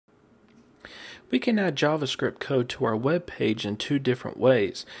We can add JavaScript code to our web page in two different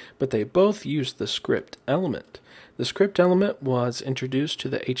ways, but they both use the script element. The script element was introduced to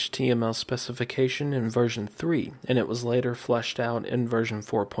the HTML specification in version 3, and it was later fleshed out in version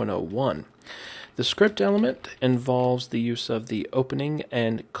 4.01. The script element involves the use of the opening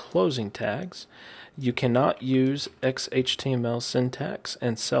and closing tags. You cannot use XHTML syntax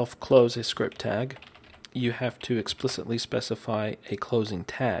and self-close a script tag. You have to explicitly specify a closing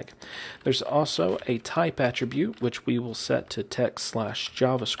tag. There's also a type attribute which we will set to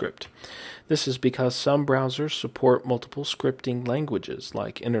text/JavaScript. This is because some browsers support multiple scripting languages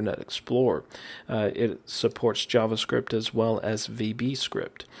like Internet Explorer. It supports JavaScript as well as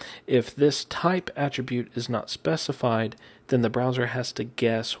VBScript. If this type attribute is not specified, then the browser has to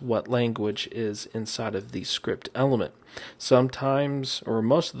guess what language is inside of the script element. Sometimes, or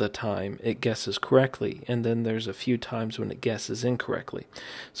most of the time, it guesses correctly, and then there's a few times when it guesses incorrectly.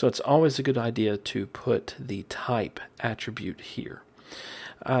 So it's always a good idea to put the type attribute here.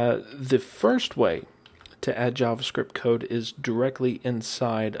 The first way to add JavaScript code is directly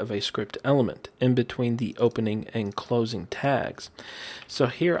inside of a script element, in between the opening and closing tags. So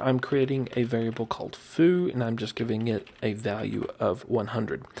here I'm creating a variable called foo, and I'm just giving it a value of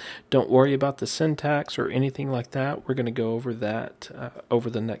 100. Don't worry about the syntax or anything like that. We're going to go over that over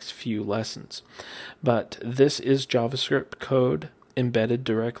the next few lessons. But this is JavaScript code embedded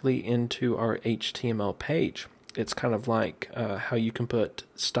directly into our HTML page. It's kind of like how you can put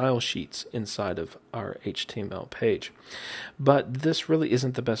style sheets inside of our HTML page. But this really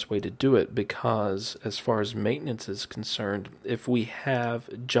isn't the best way to do it, because as far as maintenance is concerned, if we have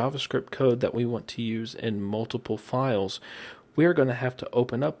JavaScript code that we want to use in multiple files, we're going to have to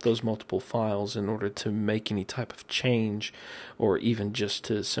open up those multiple files in order to make any type of change, or even just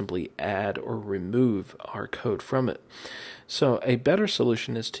to simply add or remove our code from it. So a better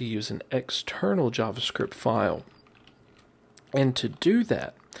solution is to use an external JavaScript file. And to do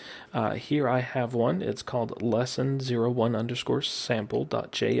that, here I have one. It's called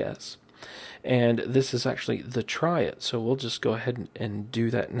lesson01_sample.js. And this is actually the try it. So we'll just go ahead and do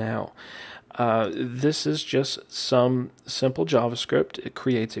that now. This is just some simple JavaScript. It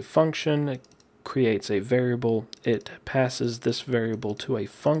creates a function, it creates a variable, it passes this variable to a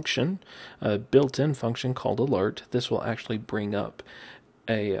function, a built-in function called alert. This will actually bring up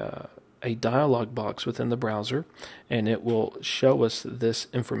a dialog box within the browser, and it will show us this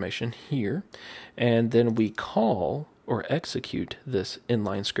information here. And then we call or execute this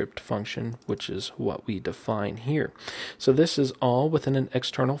inline script function, which is what we define here. So this is all within an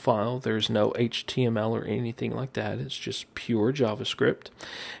external file. There's no HTML or anything like that. It's just pure JavaScript.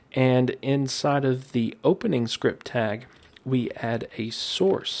 And inside of the opening script tag, we add a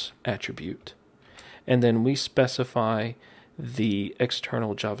source attribute. And then we specify the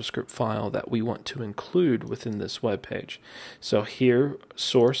external JavaScript file that we want to include within this web page. So here,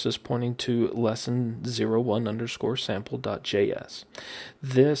 source is pointing to lesson01_sample.js.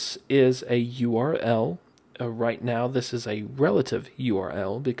 This is a URL. Right now, this is a relative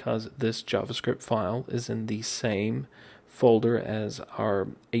URL because this JavaScript file is in the same folder as our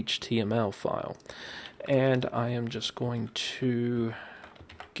HTML file. And I am just going to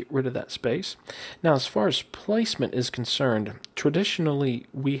get rid of that space. Now, as far as placement is concerned, traditionally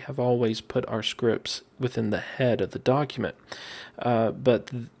we have always put our scripts within the head of the document, but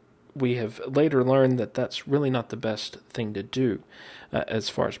we have later learned that that's really not the best thing to do as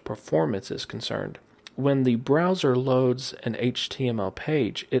far as performance is concerned. When the browser loads an HTML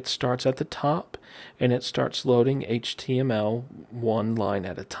page, it starts at the top and it starts loading HTML one line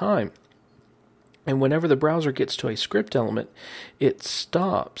at a time. And whenever the browser gets to a script element, it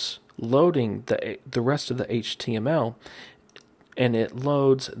stops loading the rest of the HTML, and it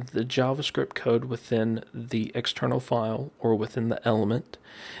loads the JavaScript code within the external file or within the element.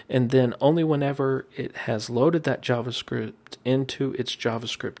 And then only whenever it has loaded that JavaScript into its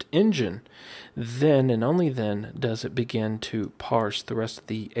JavaScript engine, then and only then does it begin to parse the rest of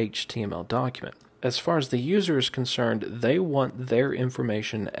the HTML document. As far as the user is concerned, they want their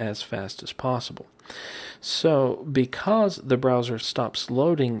information as fast as possible. So because the browser stops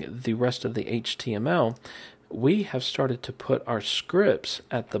loading the rest of the HTML, we have started to put our scripts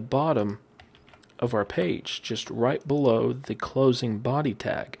at the bottom of our page, just right below the closing body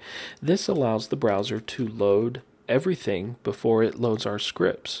tag. This allows the browser to load everything before it loads our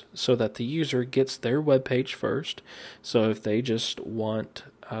scripts, so that the user gets their web page first. So if they just want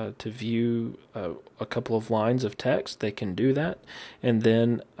to view a couple of lines of text, they can do that, and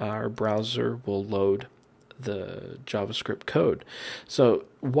then our browser will load the JavaScript code. So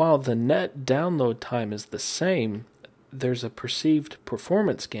while the net download time is the same, there's a perceived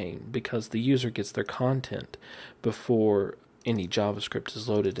performance gain because the user gets their content before any JavaScript is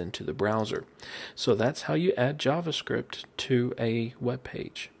loaded into the browser. So that's how you add JavaScript to a web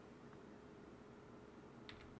page.